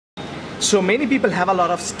So many people have a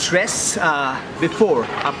lot of stress before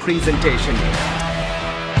a presentation.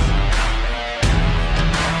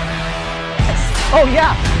 Oh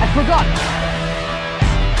yeah, I forgot.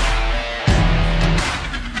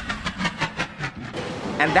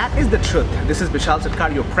 And that is the truth. This is Bishal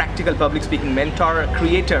Sarkar, your practical public speaking mentor,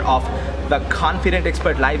 creator of the Confident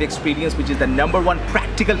Expert Live Experience, which is the #1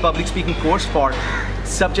 practical public speaking course for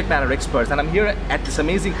subject matter experts. And I'm here at this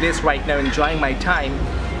amazing place right now enjoying my time.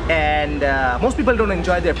 And most people don't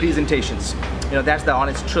enjoy their presentations. You know, that's the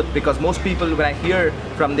honest truth, because most people, when I hear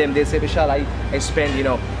from them, they say, Bishal, I spend,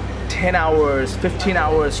 10 hours, 15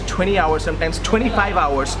 hours, 20 hours, sometimes 25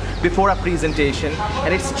 hours before a presentation,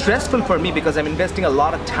 and it's stressful for me because I'm investing a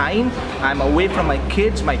lot of time. I'm away from my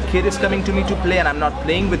kids. My kid is coming to me to play and I'm not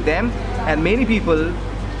playing with them, and many people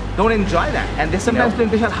don't enjoy that, and they sometimes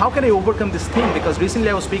think, Bishal, how can I overcome this thing? Because recently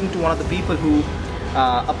I was speaking to one of the people who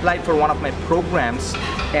applied for one of my programs,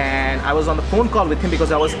 and I was on the phone call with him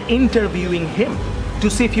because I was interviewing him to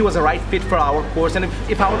see if he was a right fit for our course, and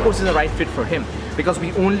if our course is a right fit for him, because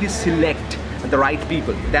we only select the right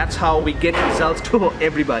people. That's how we get results to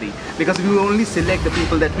everybody, because we only select the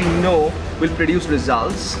people that we know will produce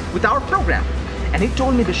results with our program. And he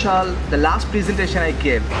told me, Bishal, the last presentation I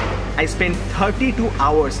gave, I spent 32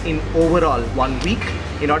 hours in overall 1 week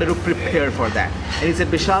in order to prepare for that. And he said,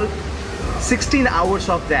 Bishal, 16 hours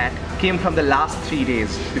of that came from the last 3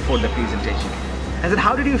 days before the presentation. I said,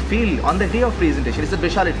 how did you feel on the day of presentation? He said,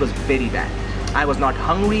 Bishal, it was very bad. I was not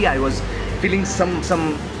hungry. I was feeling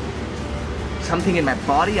something in my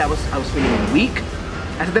body. I was feeling weak.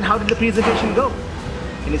 I said, then how did the presentation go?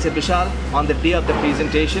 And he said, Bishal, on the day of the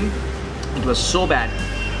presentation, it was so bad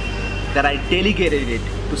that I delegated it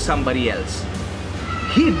to somebody else.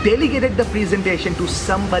 He delegated the presentation to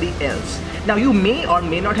somebody else. Now, you may or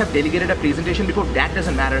may not have delegated a presentation before, that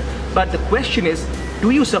doesn't matter. But the question is, do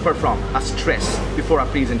you suffer from a stress before a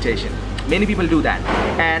presentation? Many people do that.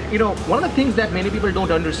 And one of the things that many people don't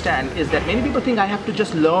understand is that many people think I have to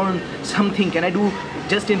just learn something. Can I do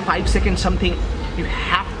just in 5 seconds something? You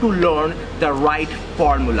have to learn the right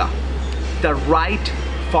formula. The right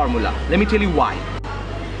formula. Let me tell you why.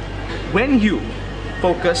 When you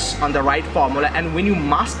focus on the right formula and when you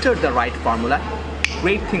master the right formula,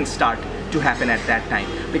 great things start to happen at that time.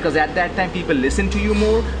 Because at that time, people listen to you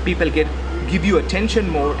more, people give you attention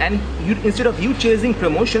more, and instead of you chasing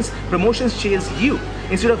promotions chase you.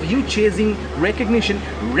 Instead of you chasing recognition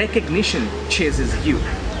chases you.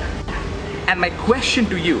 And my question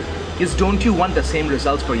to you is, don't you want the same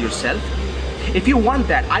results for yourself? If you want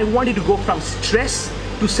that, I want you to go from stress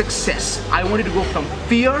to success. I want you to go from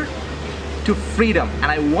fear to freedom, and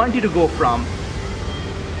I want you to go from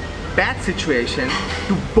bad situation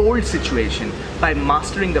to bold situation by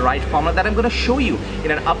mastering the right formula that I'm going to show you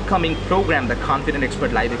in an upcoming program, the Confident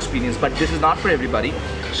Expert Live Experience. But this is not for everybody.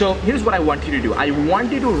 So here's what I want you to do. I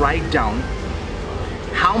want you to write down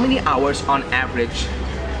how many hours on average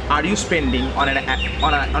are you spending on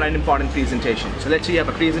an important presentation. So let's say you have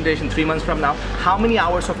a presentation 3 months from now. How many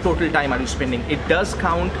hours of total time are you spending? It does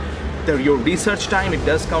count your research time, it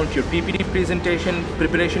does count your PPT presentation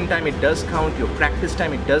preparation time, it does count your practice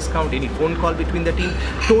time, it does count any phone call between the team.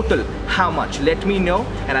 Total, how much? Let me know,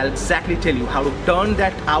 and I'll exactly tell you how to turn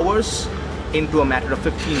that hours into a matter of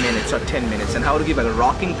 15 minutes or 10 minutes, and how to give a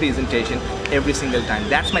rocking presentation every single time.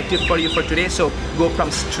 That's my tip for you for today. So go from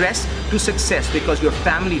stress to success, because your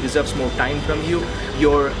family deserves more time from you,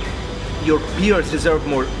 your peers deserve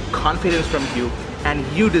more confidence from you, and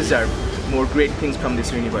you deserve more great things from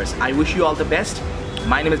this universe. I wish you all the best.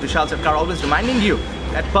 My name is Bishal Sarkar, always reminding you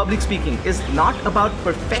that public speaking is not about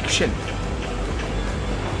perfection.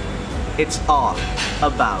 It's all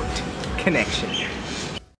about connection.